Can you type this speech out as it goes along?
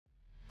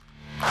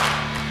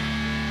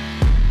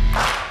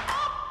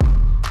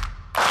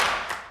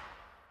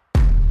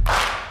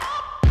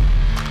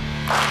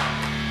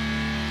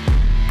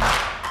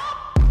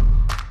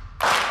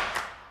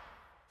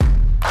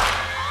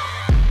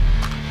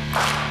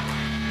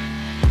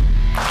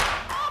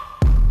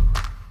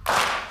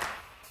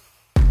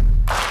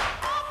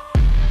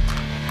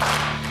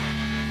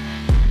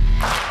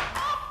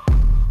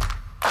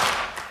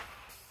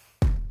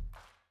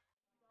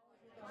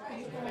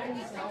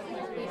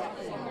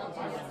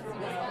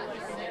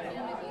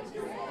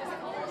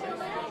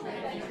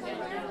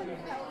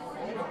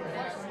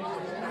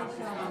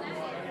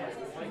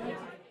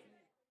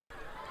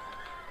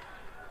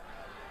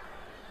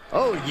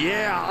Oh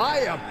yeah, I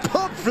am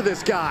pumped for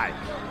this guy.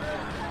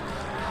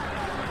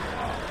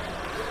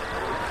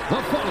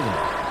 The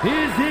following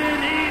is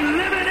an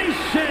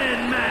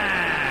elimination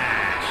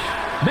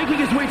match. Making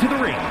his way to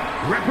the ring,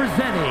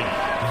 representing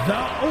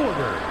the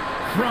Order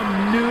from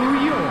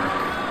New York,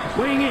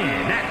 weighing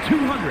in at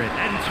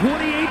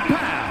 228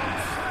 pounds,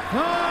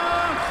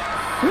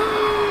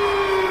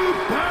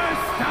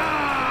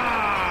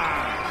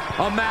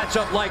 A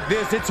matchup like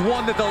this, it's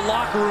one that the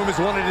locker room has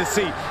wanted to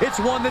see. It's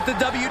one that the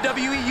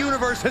WWE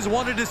Universe has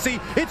wanted to see.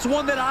 It's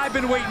one that I've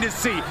been waiting to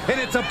see,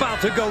 and it's about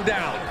to go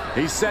down.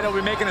 He said he'll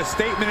be making a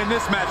statement in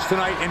this match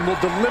tonight and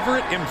will deliver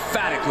it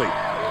emphatically.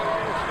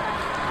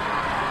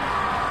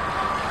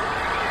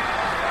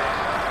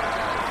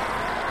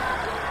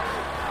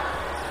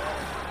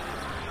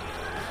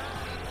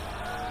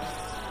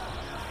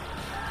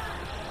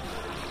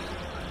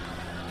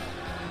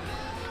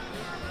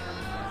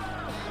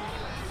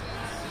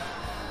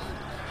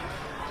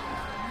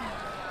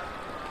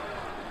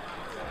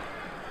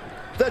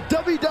 The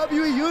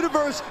WWE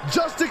Universe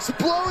just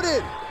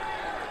exploded!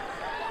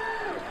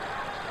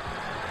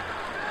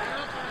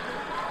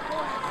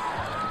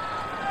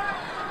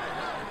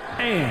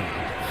 And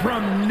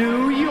from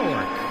New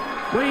York,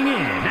 weighing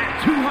in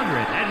at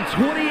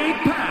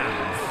 228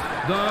 pounds,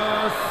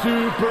 the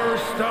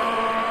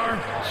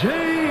Superstar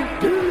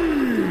JD.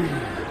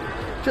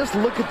 Just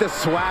look at the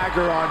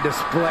swagger on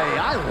display.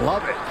 I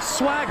love it.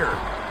 Swagger?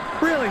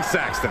 Really,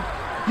 Saxton?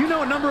 You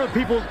know a number of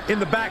people in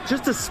the back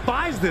just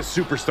despise this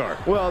superstar.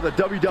 Well, the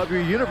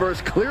WWE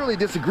Universe clearly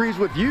disagrees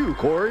with you,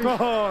 Corey.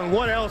 Oh, and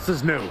what else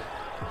is new?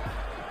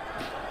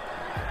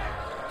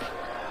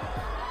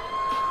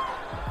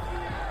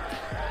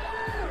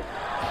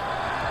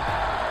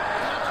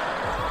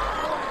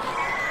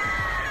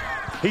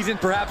 He's in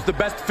perhaps the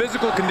best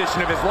physical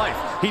condition of his life.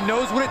 He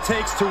knows what it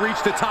takes to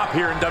reach the top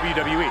here in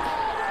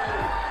WWE.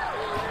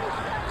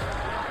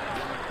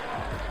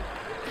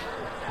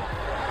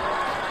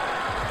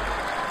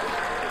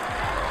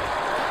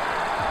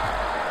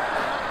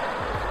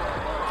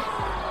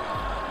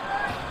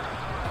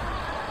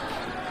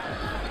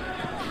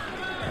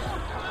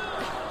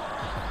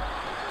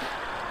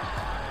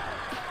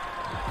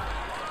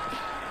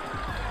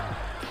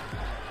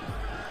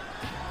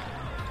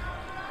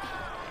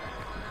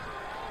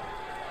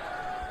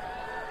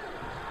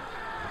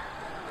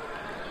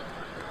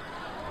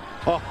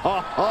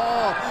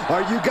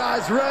 Are you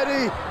guys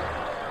ready?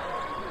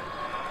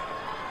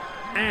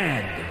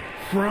 And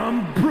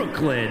from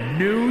Brooklyn,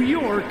 New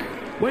York,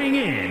 weighing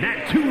in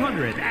at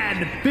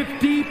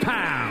 250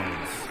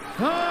 pounds,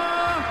 the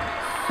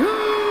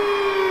Superstar!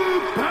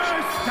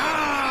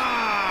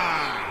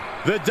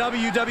 The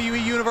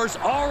WWE Universe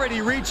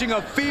already reaching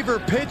a fever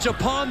pitch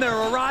upon their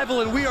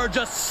arrival, and we are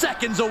just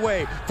seconds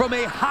away from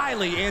a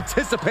highly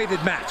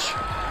anticipated match.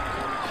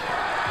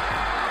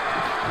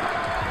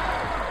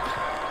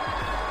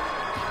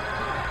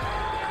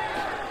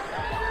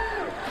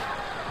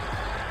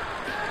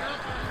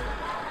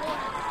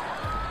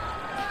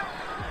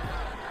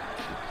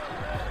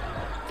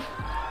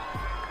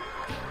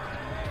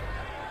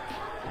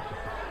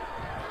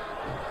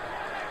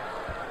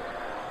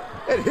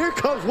 And here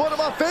comes one of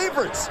my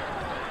favorites.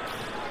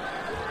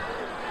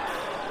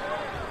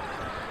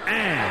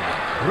 And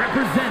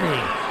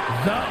representing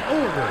the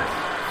Order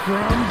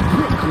from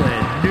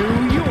Brooklyn, New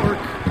York,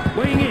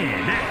 weighing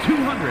in at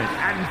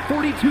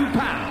 242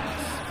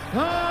 pounds,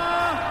 the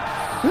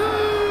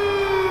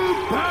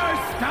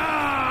Superstar!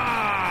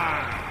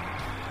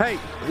 Hey,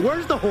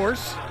 where's the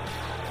horse?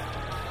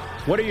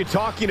 What are you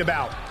talking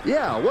about?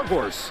 Yeah, what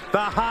horse? The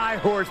high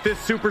horse this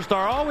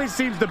superstar always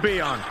seems to be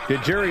on.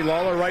 Did Jerry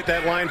Lawler write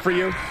that line for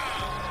you?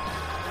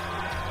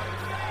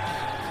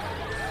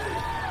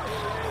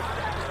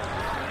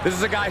 This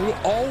is a guy who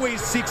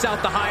always seeks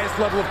out the highest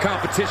level of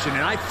competition,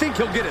 and I think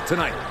he'll get it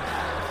tonight.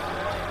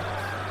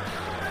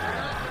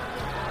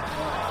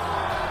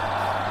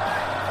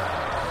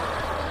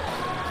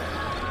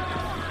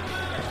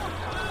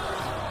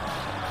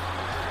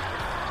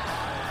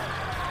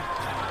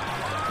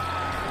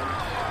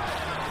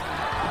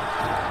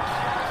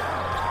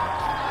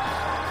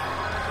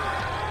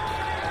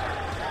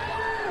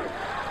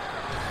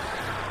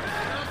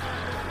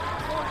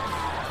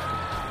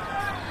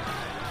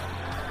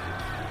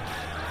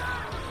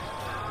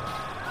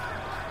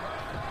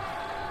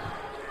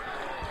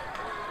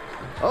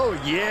 Oh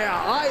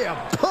yeah, I am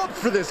pumped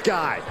for this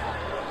guy.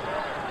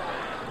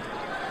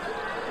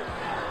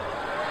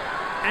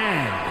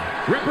 And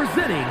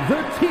representing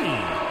the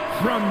team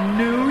from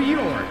New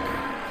York,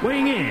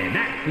 weighing in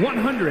at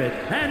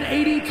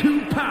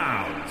 182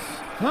 pounds,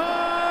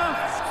 the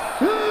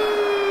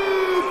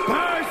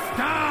Superstar!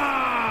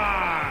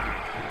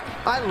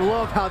 I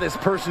love how this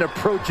person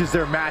approaches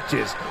their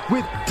matches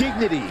with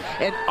dignity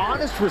and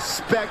honest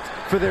respect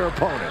for their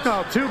opponents.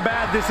 Oh, too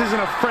bad this isn't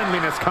a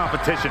friendliness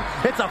competition.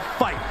 It's a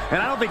fight,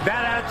 and I don't think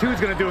that attitude is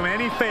going to do him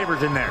any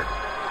favors in there.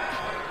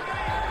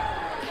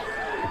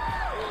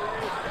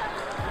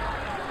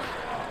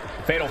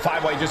 Fatal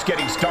five-way just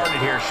getting started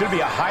here. Should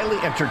be a highly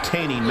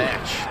entertaining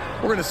match.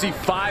 We're going to see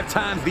 5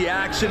 times the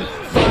action,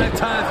 5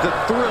 times the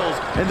thrills,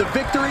 and the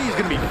victory is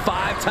going to be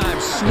 5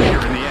 times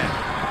sweeter in the end.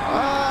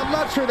 I'm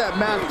not sure that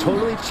math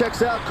totally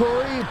checks out,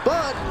 Corey,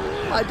 but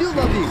I do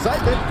love the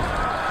excitement.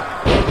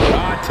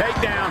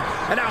 Takedown,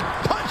 and now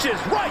punches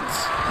right.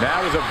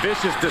 That was a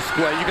vicious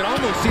display. You can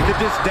almost see the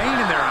disdain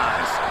in their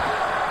eyes.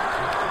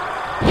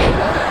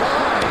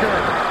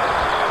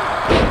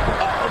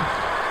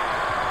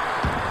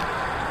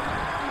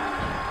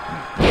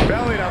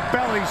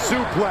 Belly-to-belly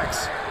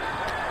suplex.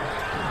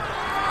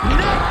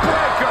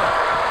 Neckbreaker.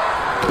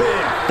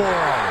 Big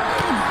forearm.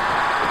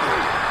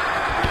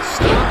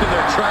 Stopped in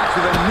their tracks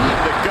with a knee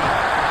to the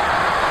gut.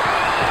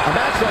 A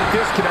match like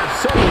this can have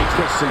so many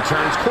twists and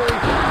turns. Corey,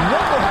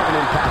 what will have an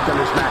impact on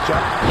this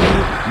matchup?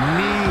 You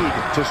need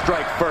to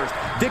strike first.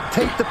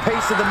 Dictate the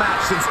pace of the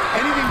match. Since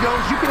anything goes,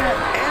 you can add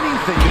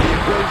anything to the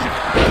equation.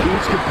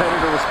 Each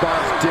competitor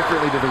responds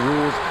differently to the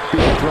rules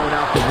being thrown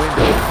out the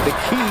window. The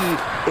key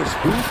is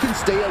who can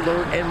stay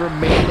alert and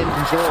remain in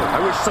control. I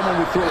wish someone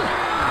would throw it.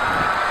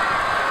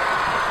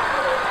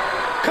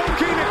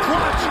 Coquina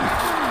clutch.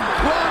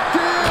 Locked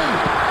in.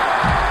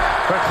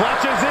 The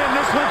clutch is in.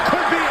 This one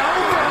could be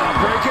over.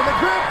 Breaking the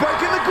grip,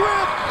 breaking the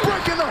grip,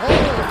 breaking the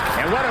hold.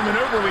 And what a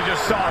maneuver we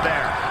just saw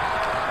there.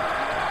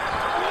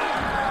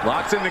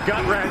 Locks in the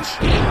gut wrench.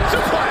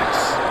 Suplex.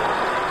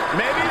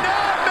 Maybe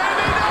not,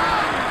 maybe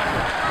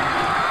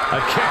not. A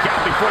kick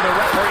out before the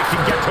referee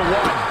can get to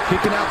one.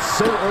 Kicking out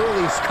so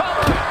early.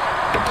 Cover.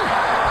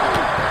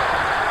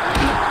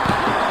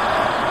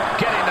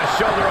 Getting the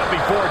shoulder up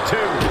before 2.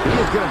 He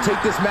is going to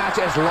take this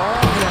match as long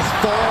and as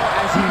far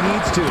as he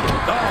needs to.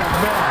 Oh,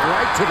 man,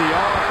 right to the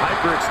arm.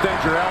 Hyperextend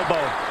your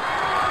elbow.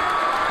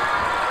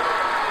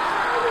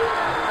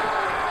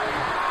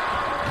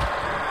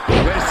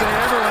 They say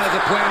everyone has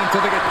a plan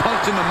until they get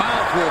punched in the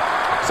mouth. Well,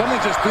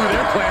 someone just threw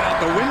their plan out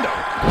the window.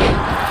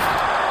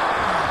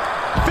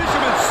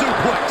 Fisherman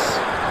suplex.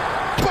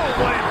 Boom,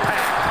 what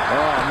impact.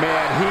 Oh,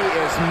 man, he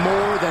is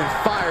more than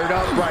fired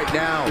up right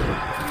now.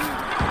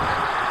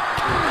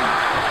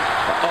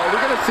 Uh-oh,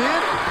 we're going to see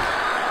it?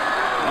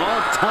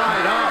 All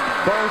tied up.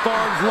 Both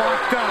arms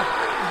locked up.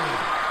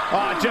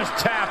 Oh, just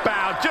tap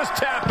out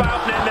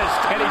and end this.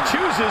 And he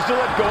chooses to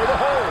let go of the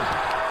hold.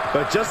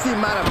 But just the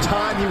amount of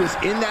time he was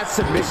in that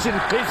submission.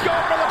 He's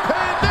going for the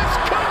pin. This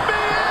could be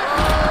it.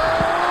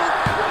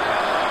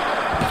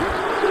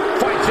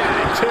 Fights at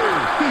it, too.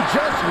 He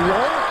just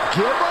won't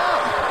give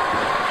up.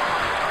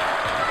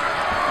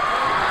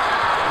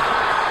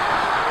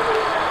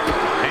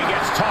 And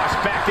gets tossed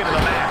back into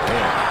the mat.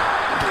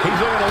 He's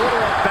looking a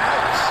little off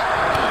balance.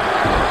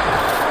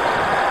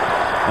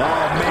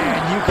 Oh,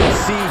 man, you can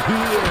see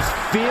he is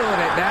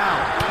feeling it now.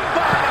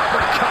 Fine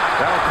uppercut.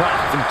 That'll crack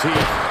some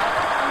teeth.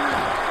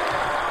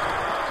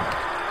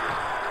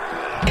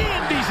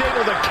 And he's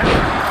able to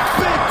counter.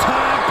 Big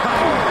time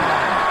power.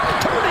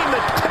 Turning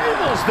the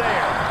tables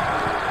there.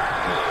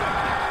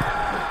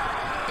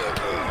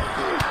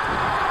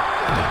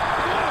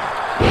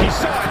 He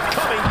saw it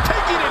coming,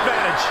 taking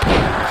advantage.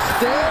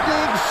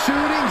 Standing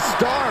shooting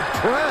star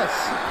press.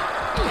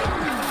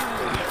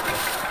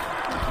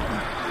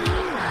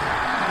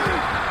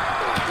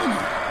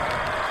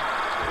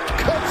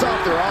 Cuts off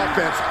their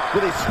offense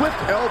with a swift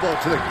elbow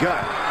to the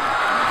gut.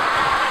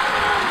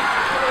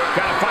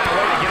 Gotta find a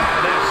way to get out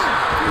of this.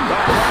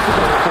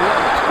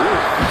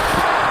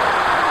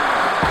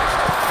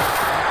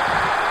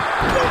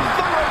 With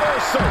the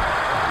reversal.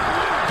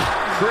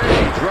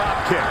 Pretty drop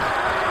kick.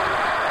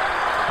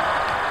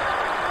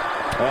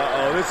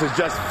 Uh-oh, this is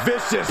just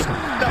vicious. No!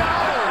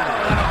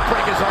 That'll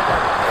break his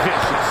arm.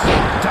 Vicious.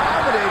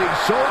 Dominating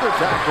shoulder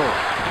tackle.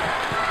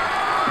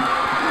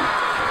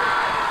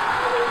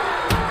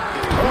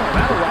 Oh,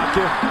 that'll rock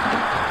you.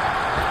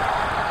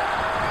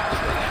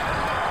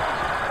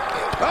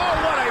 Oh,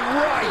 what a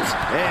right!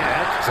 Man,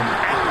 that's some...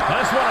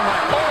 That's one of my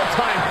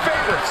all-time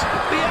favorites.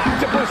 The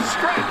octopus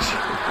stretch.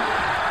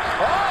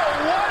 Oh,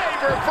 what a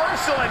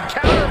reversal and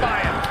counter by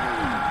him.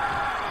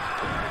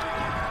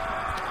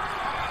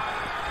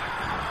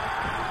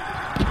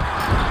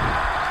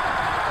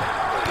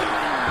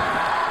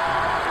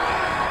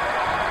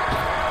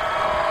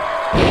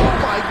 Oh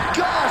my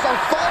gosh, a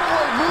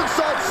follow-away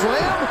moonsault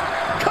slam?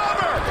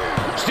 Cover!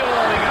 Still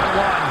only got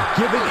one.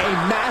 Giving a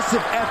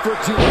massive effort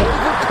to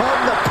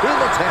overcome the pin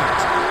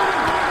attempt.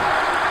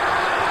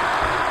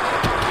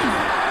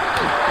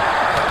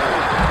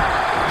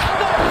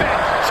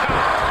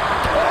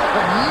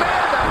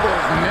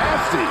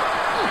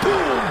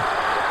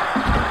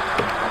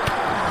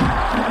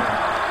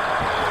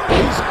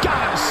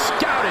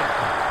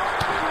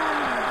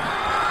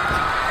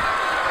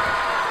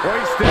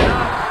 Hoisted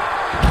up.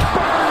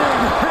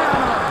 Burning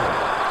hammer.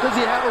 Does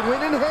he have a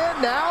win in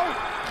hand now?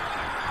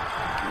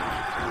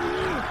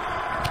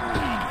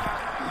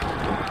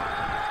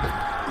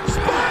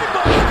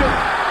 Spinebuster.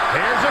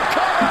 Here's a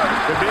cover.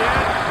 Could be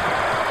it.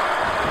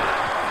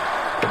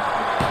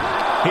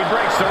 He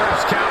breaks the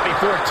ref's count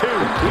before 2.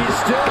 He's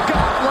still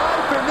got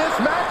life in this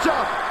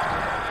matchup.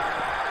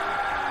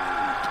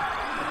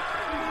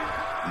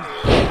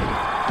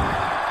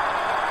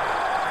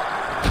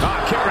 Oh,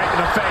 kick right to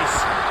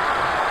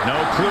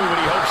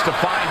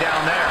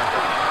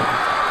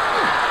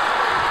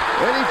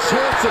Any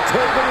chance the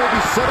table will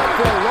be set up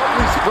for a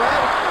lovely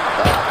spread?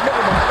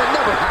 Never mind, that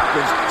never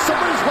happens.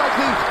 Somebody's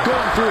likely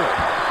going through it.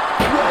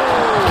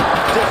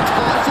 Whoa! Just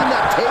tossing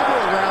that table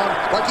around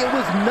like it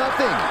was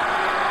nothing.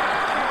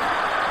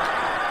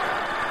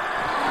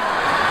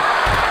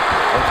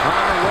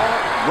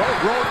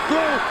 Roll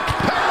through.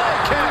 Parallel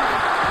kick.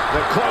 The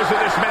close of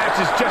this match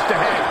is just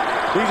ahead.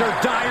 These are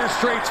dire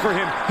straits for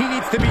him. He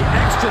needs to be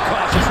extra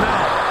cautious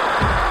now.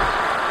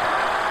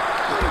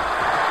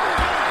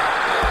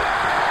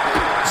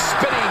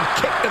 Spinning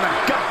kick to the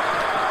gut.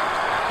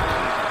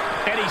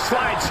 And he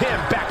slides him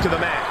back to the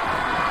mat.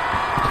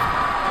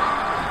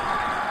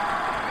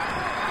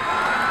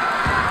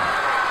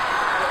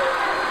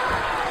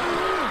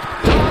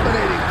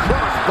 Dominating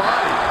cross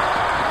body.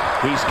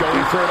 He's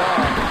going for it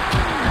all.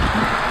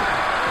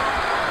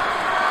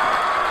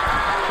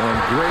 And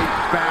great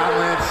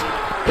balance.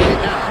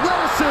 And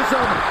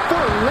athleticism for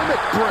a limit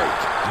break.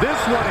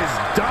 This one is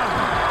done.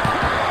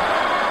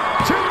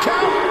 2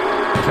 count.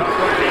 Tough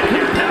right in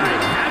here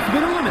tonight. Has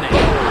been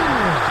eliminated.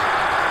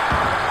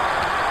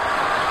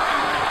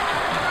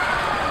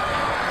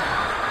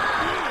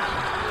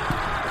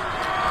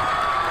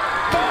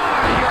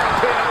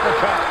 European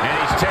uppercut. And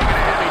he's taking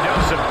a heavy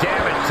dose of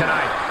damage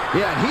tonight.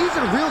 Yeah, he's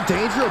in real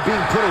danger of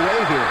being put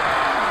away here.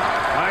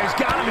 He's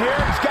got him here.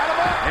 He's got him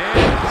up.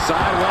 And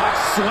sidewalk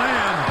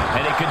slam.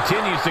 And he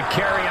continues to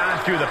carry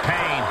on through the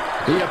pain.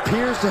 He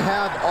appears to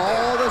have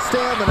all the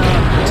stamina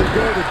to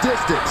go the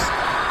distance.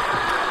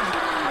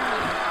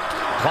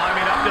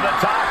 Climbing up to the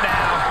top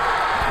now.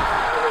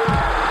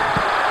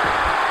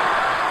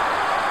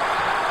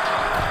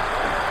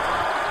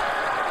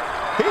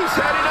 He's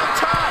heading up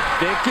top.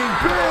 Thinking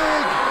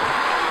big.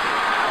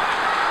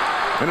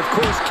 And of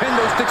course,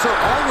 kendo sticks are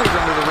always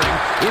under the ring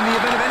in the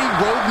event of any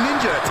rogue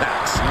ninja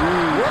attacks.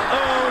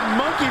 Uh-oh,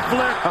 monkey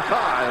flip.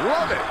 I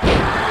love it.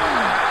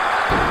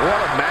 What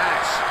a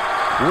match.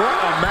 What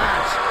a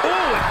match. Ooh,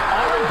 an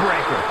arm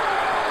breaker.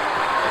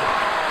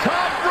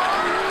 Cover.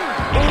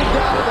 Moved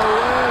out of the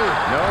way.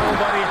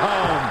 Nobody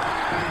home.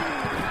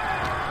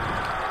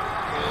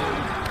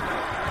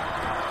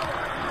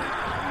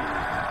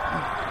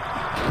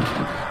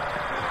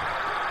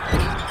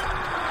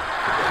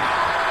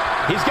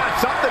 He's got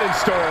something in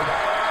store.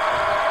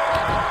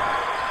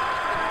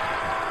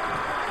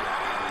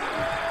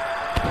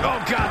 Oh,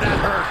 God, that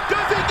hurt.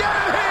 Does he get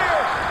him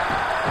here?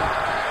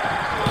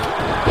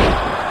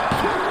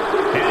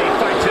 And he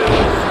fights it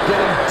out.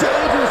 Getting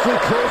dangerously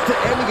close to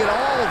ending it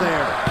all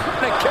there.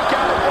 And a kick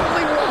out,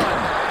 only one.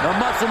 The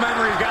muscle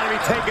memory's got to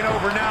be taken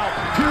over now.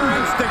 Pure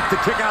instinct to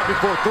kick out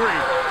before 3.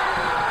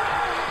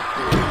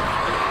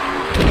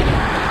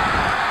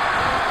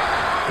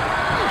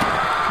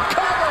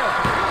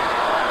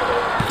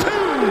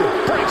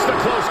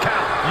 Close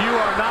count. You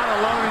are not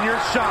alone in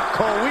your shock,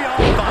 Cole. We all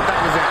thought that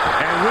was it.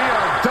 And we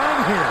are done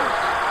here.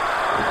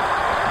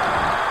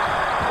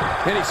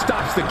 And he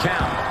stops the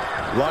count.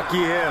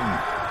 Lucky him.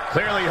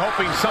 Clearly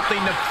hoping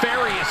something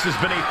nefarious is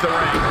beneath the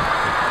ring.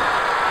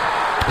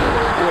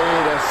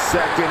 Wait a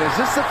second. Is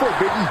this the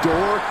forbidden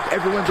door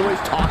everyone's always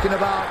talking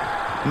about?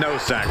 No,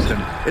 Saxton.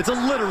 It's a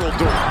literal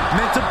door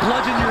meant to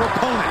bludgeon your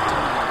opponent.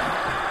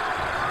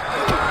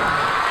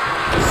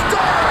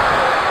 Stop!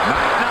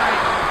 Night-night.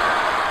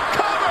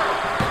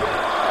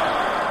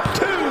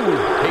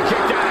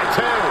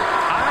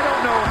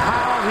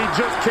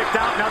 Just kicked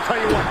out, and I'll tell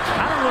you what,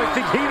 I don't really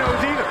think he knows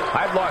either.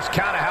 I've lost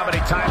count of how many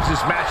times this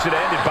match should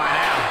have ended by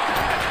now.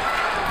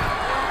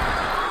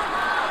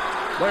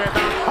 Look at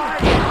that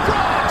height.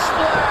 Frog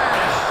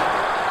splash!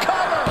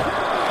 Cover!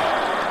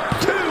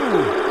 2!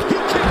 He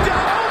kicked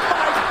out!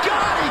 Oh my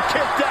God, he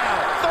kicked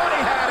out! Thought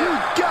he had it! You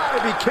gotta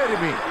be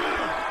kidding me.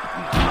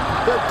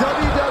 The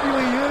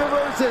WWE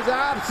Universe is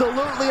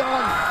absolutely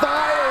on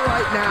fire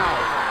right now.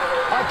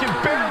 I can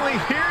barely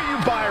hear you,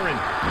 Byron.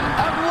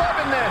 I'm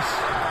loving this.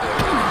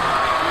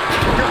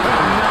 Good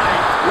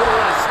night. What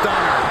a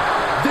stunner.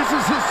 This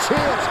is his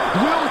chance.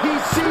 Will he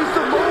seize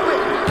the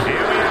moment?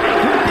 Here we have a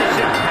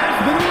position. Has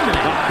been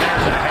eliminated. Ah,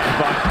 there's a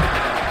headbutt.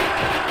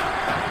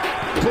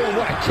 Boom,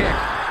 what a kick.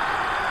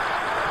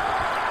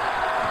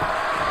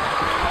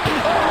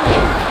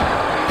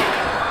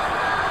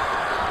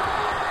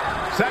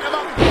 Set him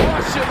up.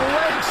 Russian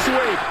leg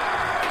sweep.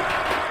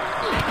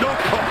 No.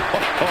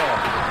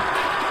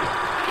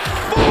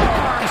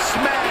 Forearm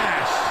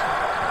smash.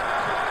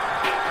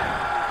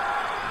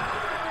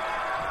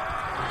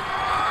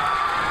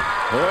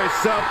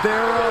 Hoists up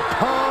their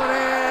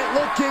opponent,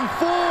 looking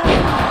for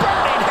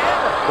Burning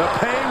hammer. The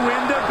pay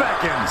window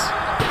beckons.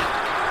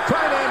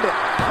 try and end it.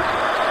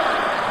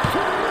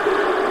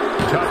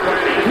 Tough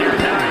right in here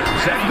tonight.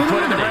 Setting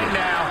foot in the ring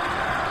now.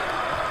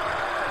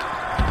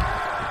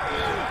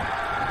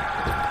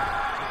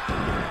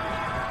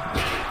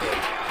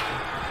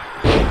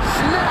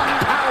 Snap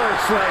power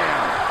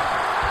slam.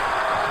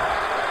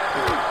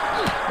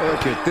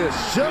 Look at this,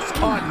 just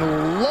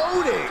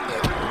unloading.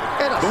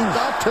 And a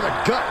stop to the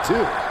gut,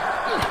 too.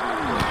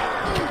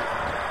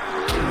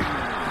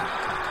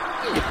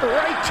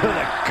 Right to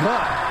the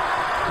gut.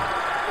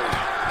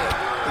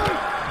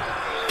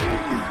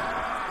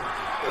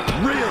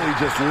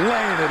 just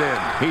laying it in.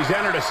 He's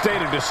entered a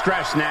state of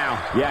distress now.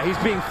 Yeah, he's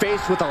being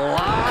faced with a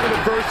lot of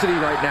adversity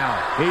right now.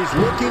 He's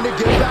looking to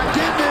get back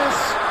in this.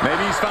 Maybe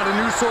he's found a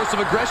new source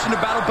of aggression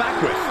to battle back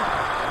with.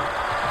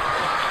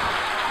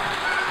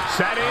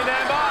 Setting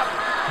them up.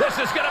 This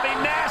is going to be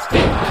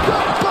nasty. The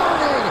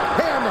burning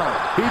hammer.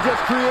 He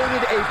just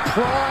created a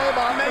prime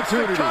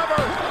opportunity.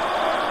 Cover.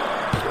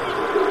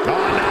 Oh,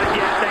 not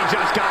yet. They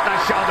just got the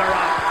shoulder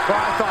up.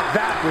 Well, I thought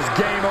that was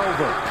game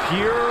over.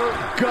 Pure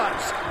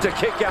guts to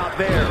kick out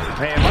there.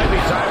 Hey, it might be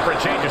time for a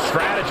change of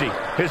strategy.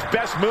 His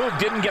best move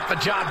didn't get the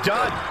job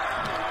done.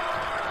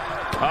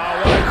 Oh,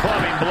 what a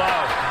clubbing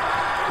blow.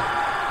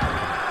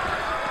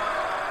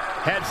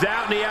 Heads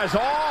out, and he has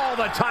all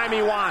the time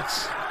he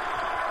wants.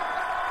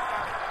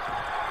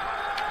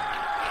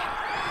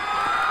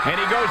 And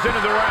he goes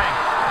into the ring.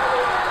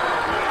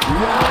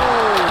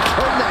 Whoa!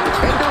 Turn that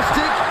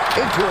candlestick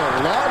into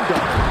a lawn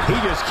dart. He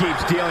just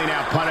keeps dealing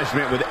out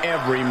punishment with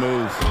every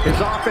move. His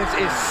offense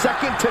is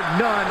second to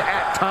none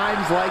at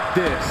times like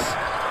this.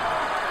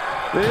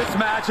 This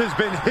match has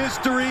been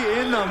history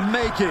in the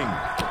making.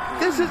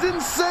 This is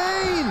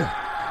insane!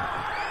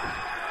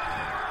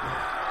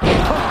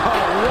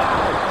 Oh,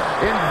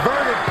 wow!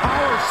 Inverted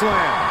power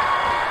slam.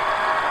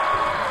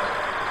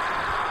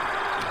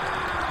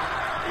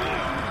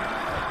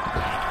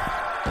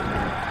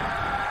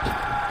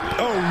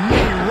 Oh,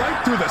 knee right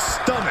through the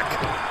stomach.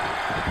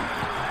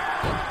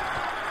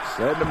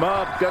 Setting him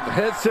up, got the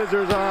head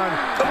scissors on.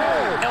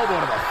 Oh, elbow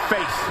to the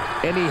face.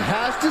 And he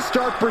has to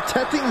start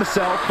protecting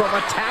himself from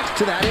attacks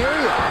to that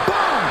area.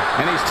 Boom!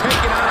 And he's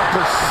taking on a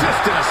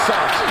persistent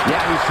assault.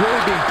 Yeah, he's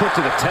really being put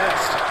to the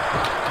test.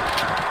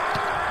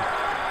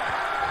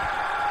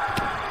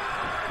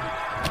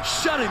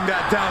 Shutting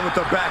that down with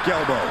the back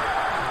elbow.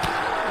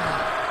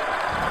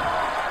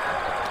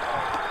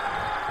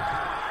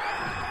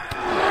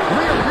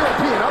 Rear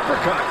European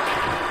uppercut.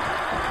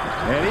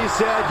 And he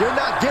said, you're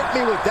not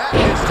getting me with that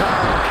this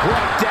time.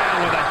 Right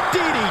down with a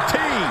DDT.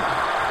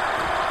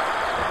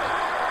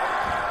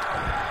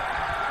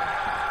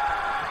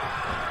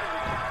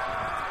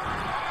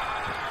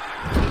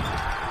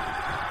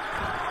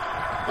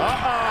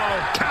 Uh-oh,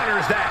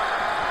 counters that.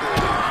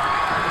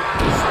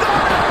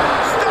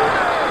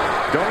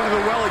 Going to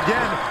the well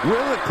again.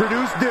 Will it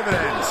produce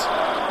dividends?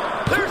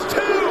 There's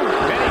two.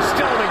 And he's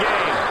still in the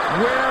game.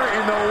 Where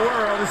in the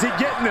world is he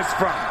getting this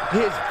from?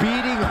 His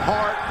beating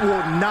heart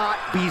will not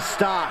be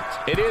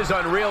stopped. It is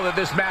unreal that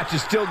this match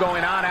is still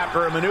going on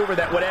after a maneuver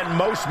that would end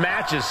most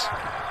matches.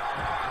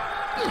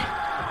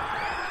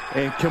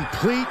 In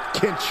complete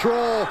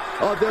control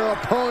of their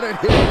opponent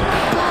here.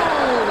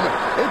 Boom!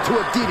 Into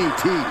a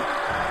DDT.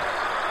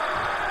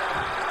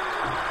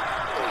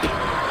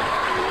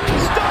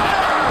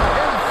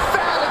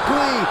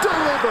 Emphatically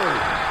delivered.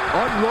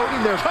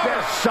 Unloading their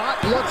best shot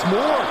once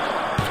more.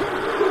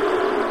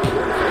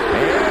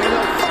 And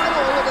a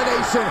final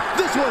elimination.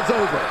 This one's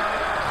over.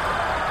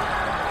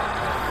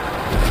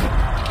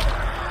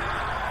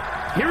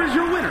 Here is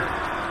your winner,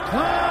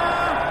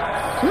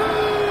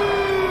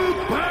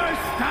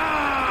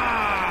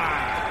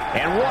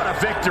 And what a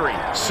victory,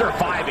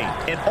 surviving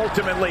and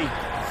ultimately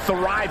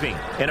thriving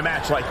in a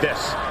match like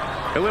this.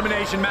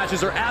 Elimination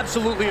matches are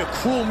absolutely a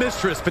cruel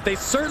mistress, but they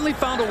certainly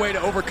found a way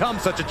to overcome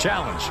such a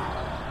challenge.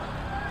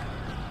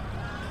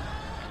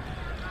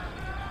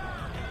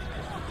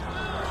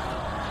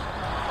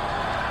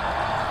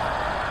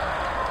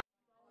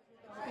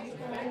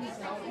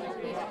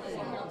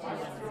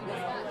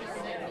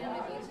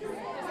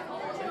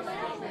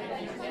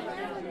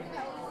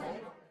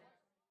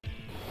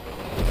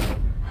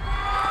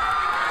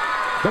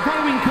 The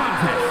following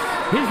contest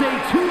is a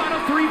 2 out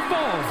of 3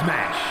 falls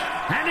match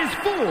and is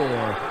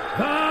for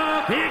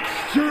the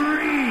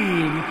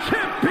Extreme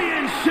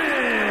Championship.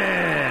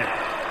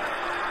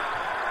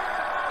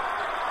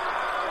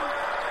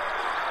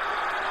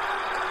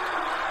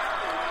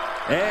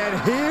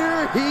 And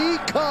here he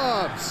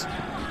comes.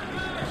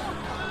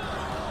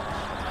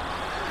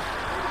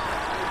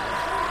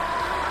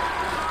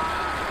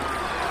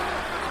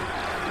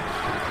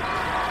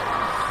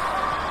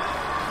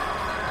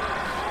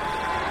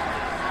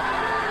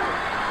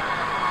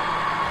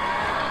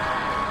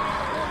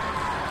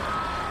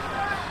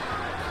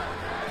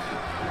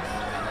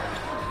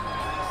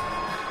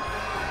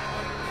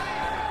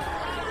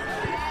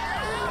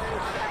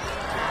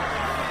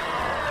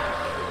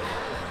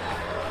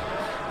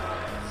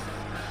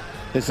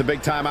 It's a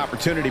big-time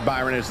opportunity,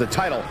 Byron, as the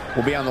title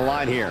will be on the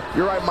line here.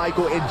 You're right,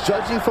 Michael. And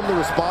judging from the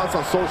response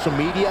on social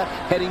media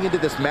heading into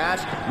this match,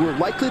 we're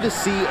likely to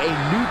see a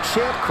new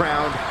champ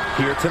crowned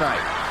here tonight.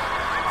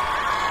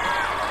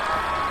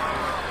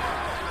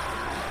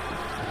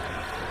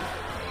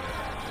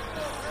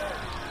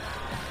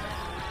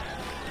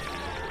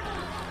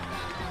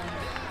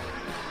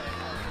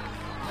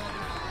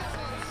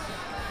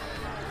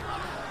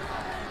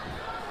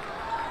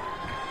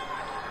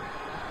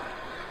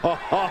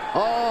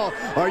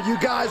 Are you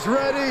guys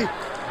ready?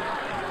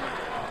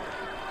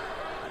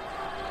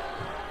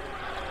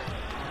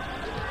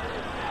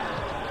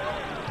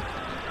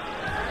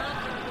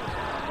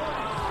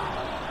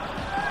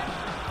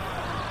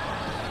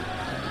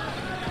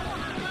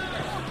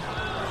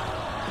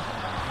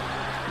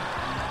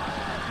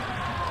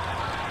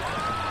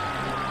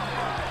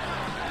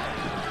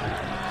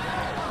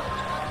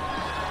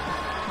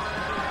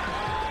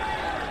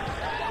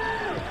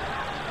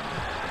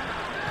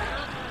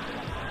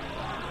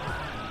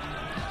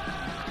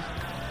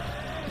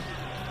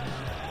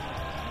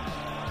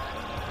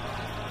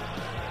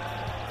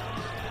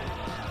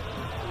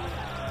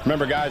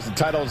 Remember, guys, the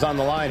title is on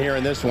the line here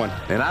in this one.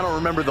 And I don't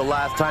remember the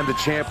last time the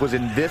champ was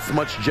in this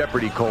much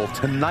jeopardy, Cole.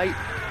 Tonight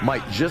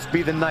might just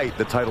be the night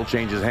the title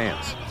changes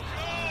hands.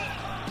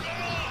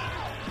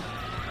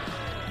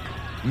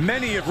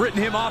 Many have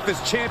written him off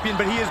as champion,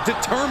 but he is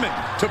determined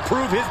to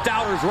prove his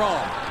doubters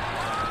wrong.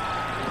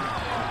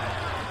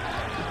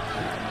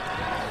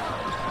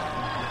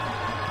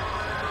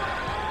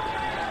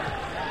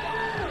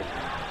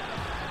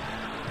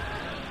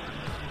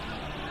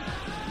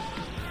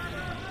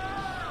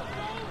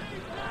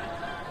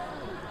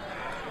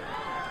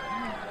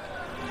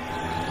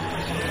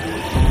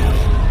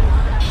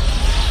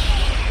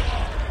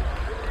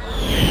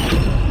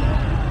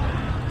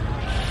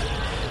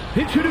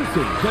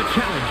 Introducing the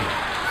challenger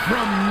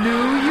from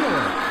New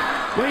York,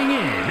 weighing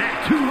in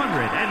at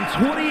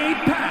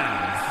 228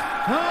 pounds,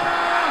 the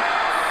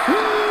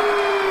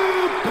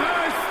Superstar!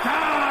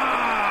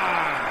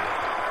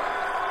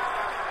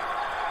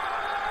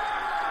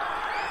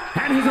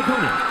 And his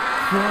opponent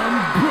from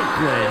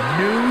Brooklyn,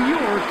 New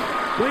York,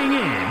 weighing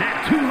in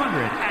at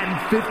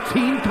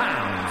 215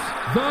 pounds,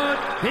 the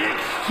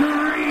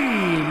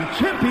Xtrm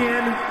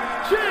Champion,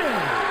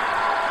 JAErebels!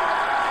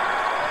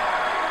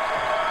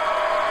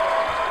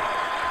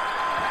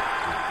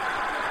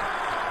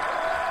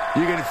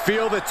 You can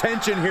feel the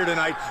tension here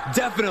tonight.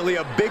 Definitely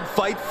a big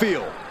fight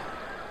feel.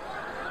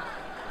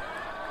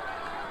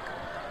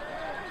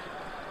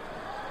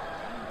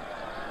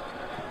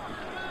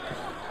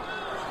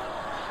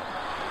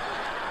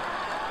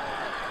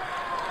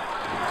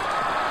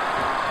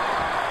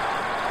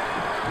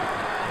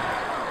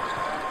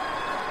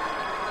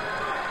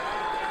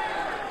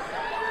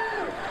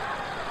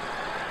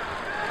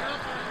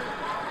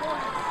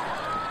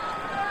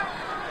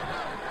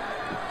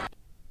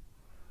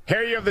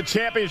 Here you have the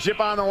championship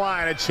on the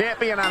line, a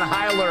champion on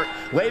high alert.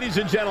 Ladies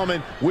and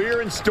gentlemen,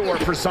 we're in store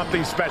for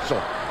something special.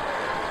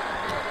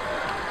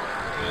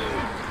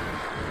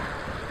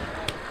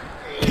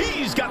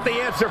 He's got the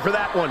answer for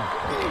that one.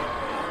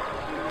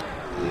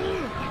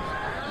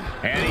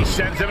 And he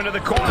sends him into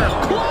the corner.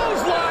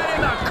 Clothesline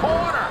in the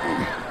corner.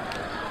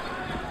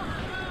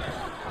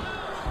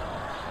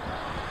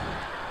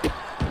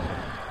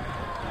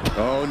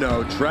 Oh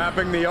no,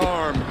 trapping the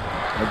arm.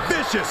 A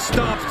vicious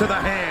stomps to the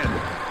hand.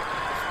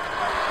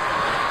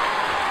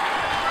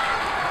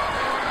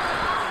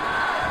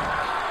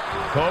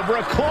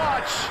 Cobra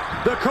clutch.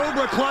 The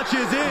Cobra clutch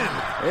is in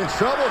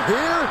trouble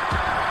here.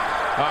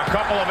 A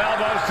couple of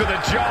elbows to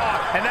the jaw,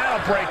 and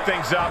that'll break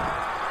things up.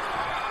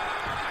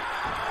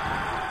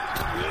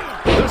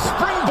 The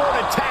springboard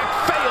attack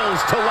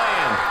fails to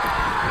land.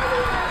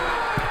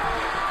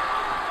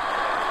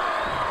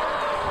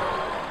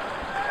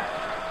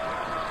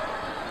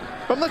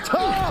 From the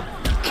top.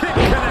 Kick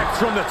connects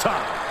from the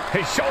top.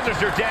 His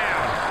shoulders are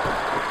down.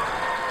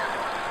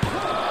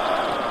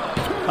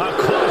 A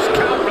close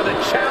count for the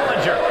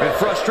challenger. And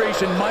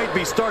frustration might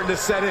be starting to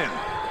set in.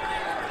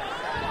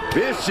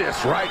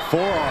 Vicious right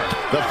forearm.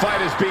 The fight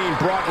is being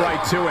brought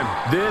right to him.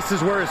 This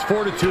is where his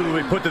fortitude will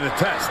be put to the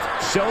test.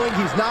 Showing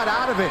he's not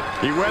out of it.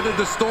 He weathered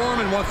the storm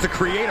and wants to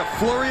create a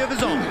flurry of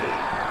his own.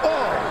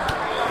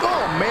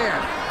 Oh man.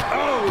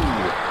 Oh.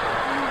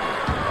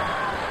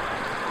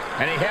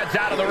 And he heads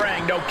out of the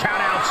ring. No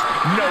countouts,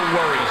 no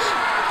worries.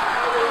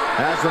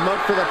 Has him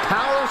up for the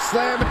power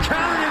slam.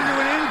 Countered into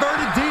an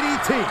inverted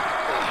DDT.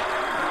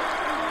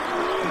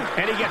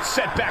 And he gets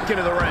set back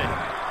into the ring.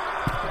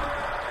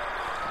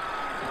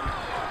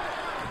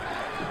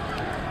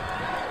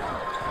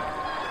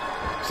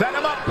 Set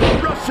him up.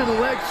 Russian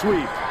leg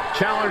sweep.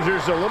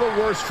 Challenger's a little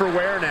worse for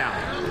wear now.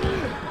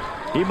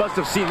 He must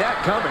have seen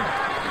that coming.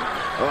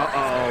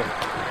 Uh-oh.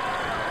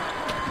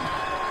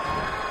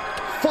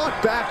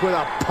 Fought back with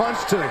a punch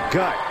to the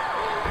gut.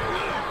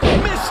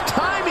 Missed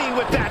timing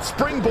with that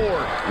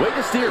springboard. Way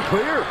to steer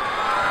clear.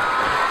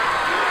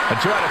 A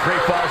 2 out of 3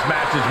 falls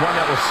match is one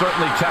that will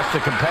certainly test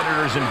the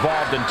competitors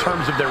involved in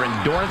terms of their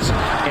endurance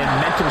and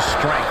mental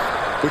strength.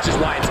 Which is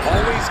why it's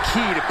always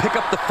key to pick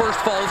up the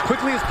first fall as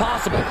quickly as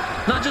possible.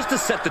 Not just to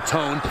set the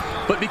tone,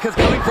 but because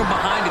coming from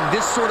behind in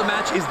this sort of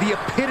match is the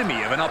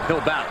epitome of an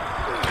uphill battle.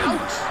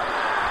 Ouch!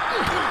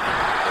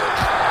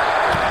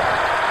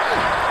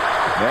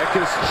 Neck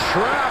is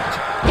trapped.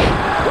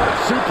 What a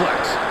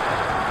suplex.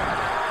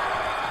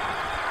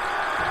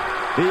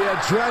 The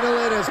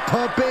adrenaline is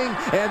pumping,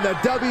 and the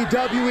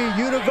WWE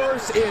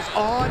Universe is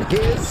on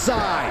his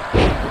side.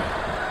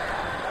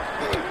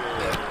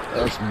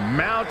 Just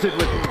mounted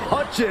with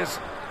punches,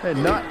 and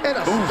a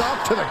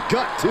stop to the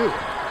gut, too.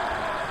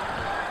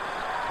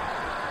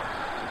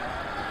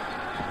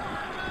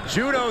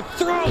 Judo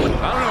throw. I don't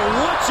know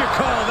what you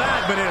call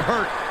that, but it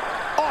hurt.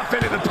 Off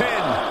into the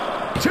pin.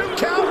 2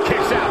 count,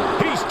 kicks out.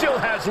 He still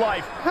has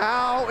life.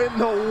 How in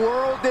the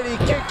world did he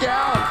kick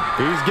out?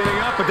 He's getting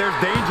up, but there's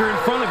danger in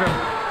front of him.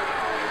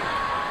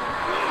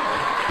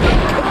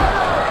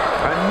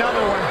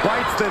 Another one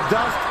bites the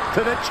dust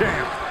to the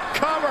champ.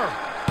 Cover.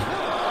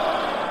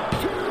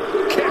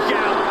 Kick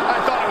out. I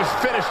thought it was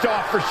finished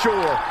off for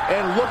sure.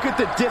 And look at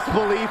the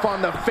disbelief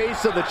on the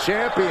face of the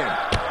champion.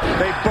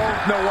 They both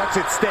know what's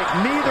at stake.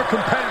 Neither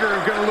competitor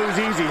is going to lose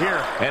easy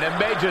here. And it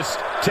may just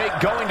take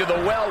going to the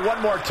well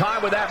one more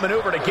time with that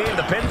maneuver to gain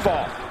the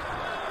pinfall.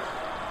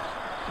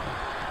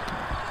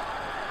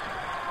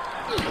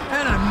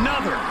 And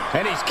another.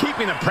 And he's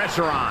keeping the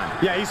pressure on.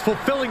 Yeah, he's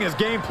fulfilling his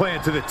game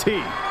plan to the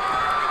T.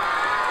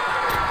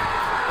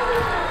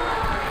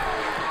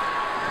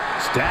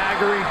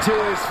 Staggering to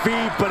his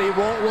feet, but he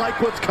won't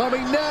like what's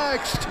coming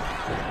next.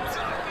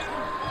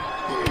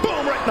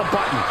 Boom, right in the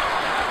button.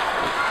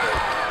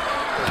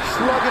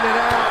 Slugging it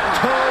out,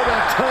 toe to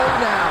toe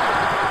now.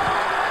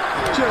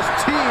 Just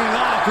teeing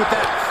off with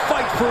that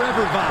fight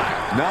forever vibe.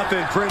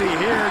 Nothing pretty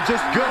here,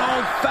 just good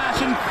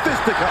old-fashioned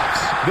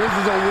fisticuffs. This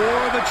is a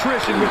war of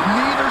attrition with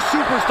neither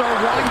superstar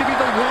wanting to be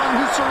the one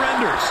who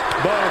surrenders.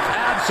 Both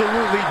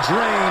absolutely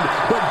drained,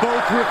 but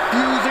both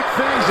refusing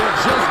things that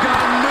just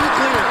got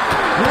nuclear.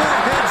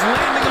 Warheads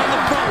landing on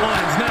the front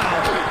lines now.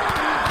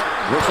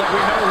 Looks like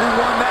we know who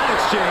won that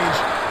exchange.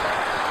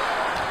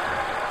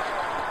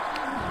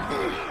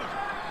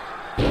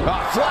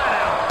 Flat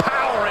out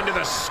power into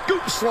the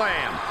scoop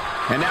slam.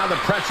 And now the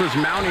pressure's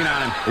mounting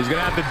on him. He's going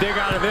to have to dig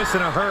out of this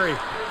in a hurry.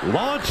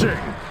 Launching.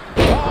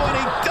 Oh, and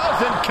he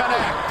doesn't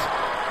connect.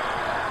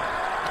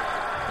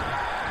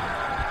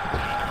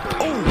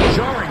 Oh,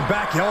 jarring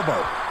back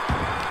elbow.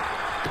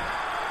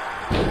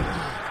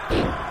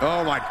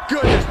 Oh, my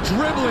goodness.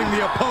 Dribbling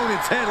the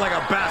opponent's head like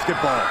a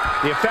basketball.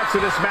 The effects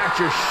of this match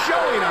are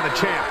showing on the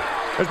champ.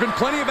 There's been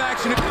plenty of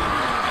action.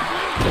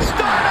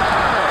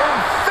 Stunner!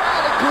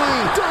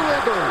 Emphatically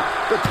delivered.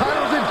 The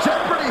title's in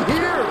jeopardy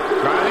here.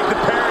 I think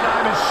the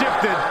paradigm has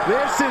shifted.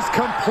 This is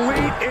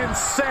complete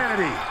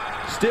insanity.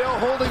 Still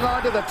holding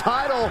on to the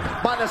title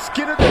by the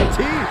skin of their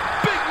teeth.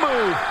 Big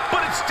move,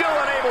 but it's still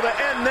unable to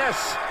end this.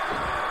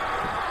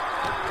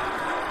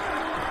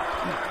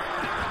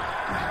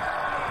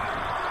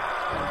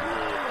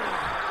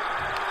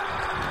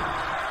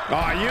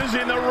 Oh,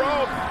 using the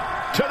rope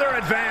to their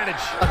advantage.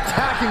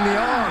 Attacking the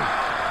arm.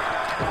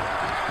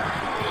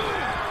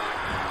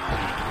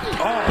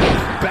 Oh,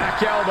 back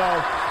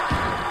elbow.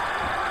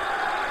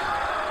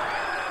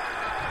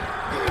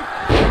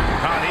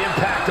 Oh, the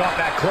impact off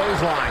that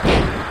clothesline.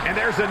 And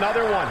there's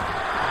another one.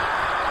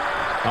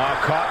 Oh,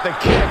 caught the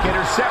kick,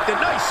 intercepted.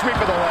 Nice sweep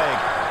of the leg.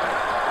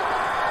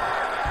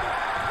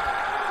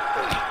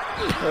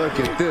 Look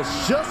at this,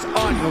 just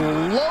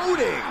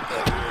unloading.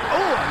 Oh,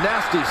 a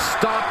nasty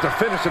stop to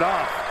finish it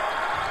off.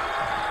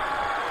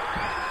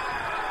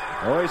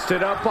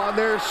 Hoisted up on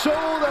their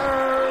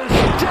shoulders.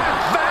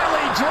 Death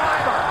Valley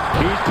driver.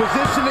 He's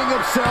positioning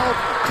himself,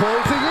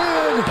 closing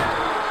in.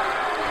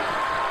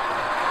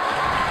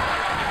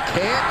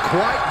 Can't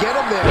quite get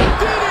him there.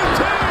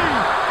 DDT!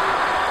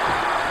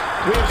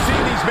 We have seen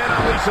these men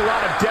unleash a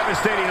lot of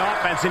devastating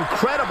offense.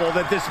 Incredible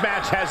that this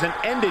match hasn't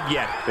ended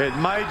yet. It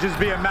might just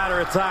be a matter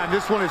of time.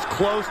 This one is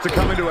close to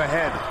coming to a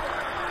head.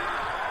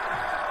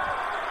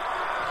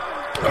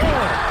 Oh,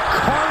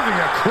 carving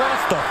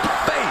across the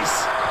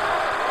face.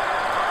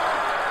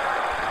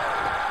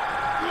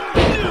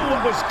 Knew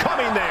what was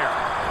coming there.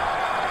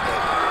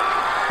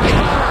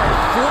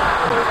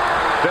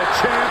 The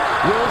champ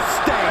will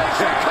stay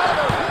champ.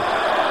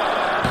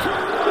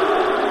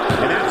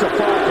 And that's a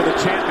fall for the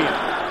champion.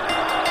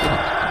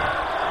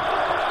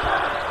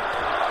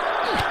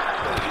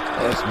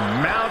 It's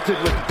mounted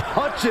with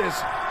punches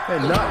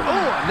and not,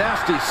 oh, a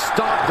nasty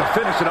stop to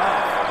finish it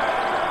off.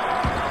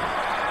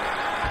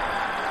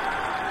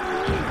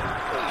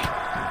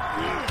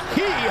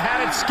 He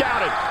had it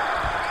scouted.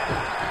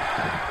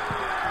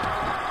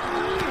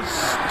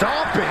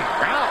 Stomping,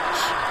 ouch.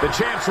 The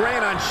champ's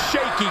reign on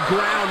shaky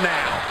ground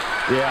now.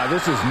 Yeah,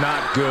 this is not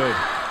good.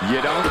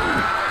 You don't?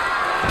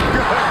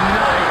 Good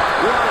night.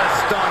 What a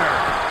stunner.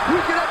 We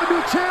can have a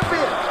new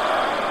champion.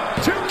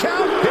 2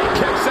 count. He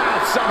kicks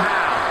out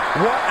somehow.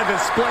 What a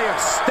display of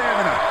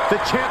stamina. The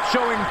champ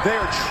showing they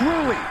are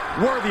truly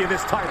worthy of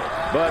this title.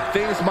 But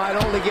things might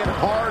only get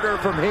harder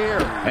from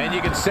here. And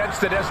you can sense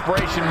the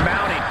desperation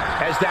mounting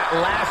as that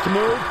last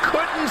move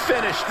couldn't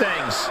finish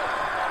things.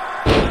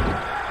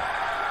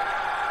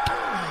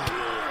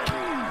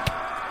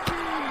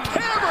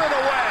 Hammer it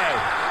away.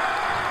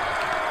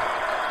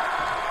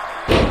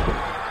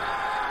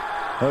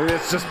 Oh,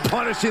 it's just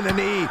punishing the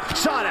knee.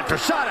 Shot after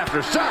shot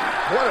after shot.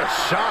 What a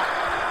shot.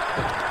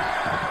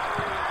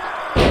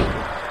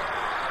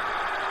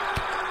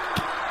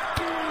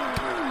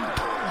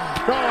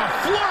 Oh, a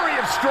flurry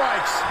of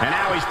strikes. And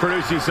now he's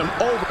producing some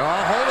over.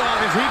 Oh, hold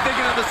on. Is he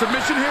thinking of the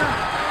submission here?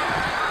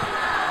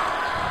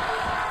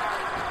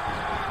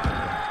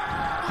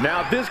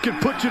 Now this could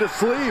put you to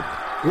sleep.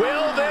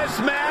 Will this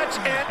match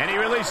end? And he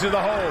releases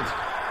the hold.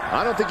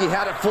 I don't think he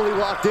had it fully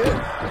locked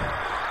in.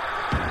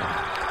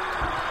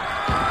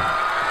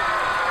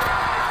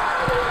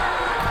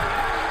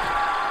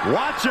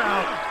 Watch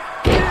out.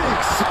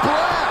 Big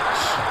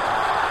splash.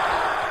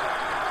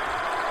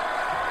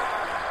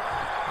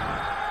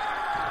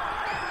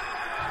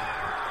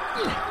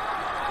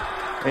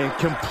 In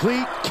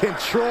complete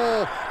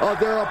control of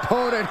their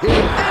opponent here. Into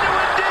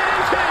a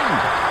King.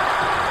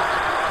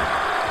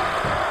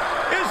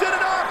 Is it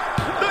enough?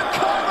 The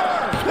cover.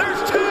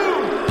 There's two.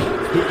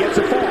 He gets a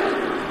fall.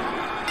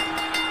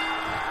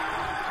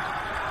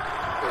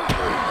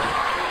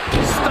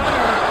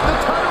 Stunner. The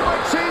title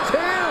might change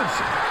hands.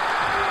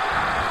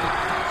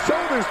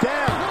 Shoulders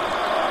down.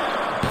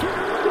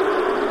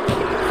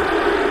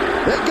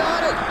 They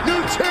got it.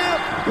 New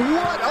champ.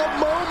 What a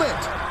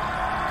moment.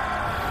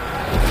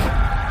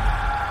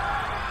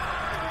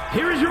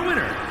 Here is your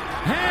winner,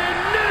 and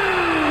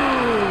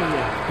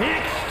new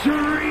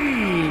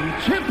Extreme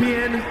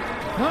Champion,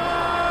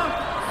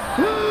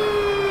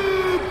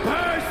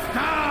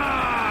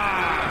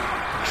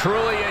 Superstar!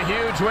 Truly a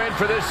huge win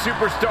for this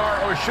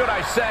superstar, or should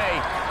I say,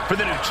 for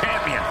the new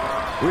champion.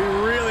 We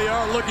really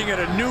are looking at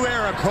a new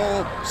era,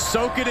 Cole.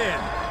 Soak it in.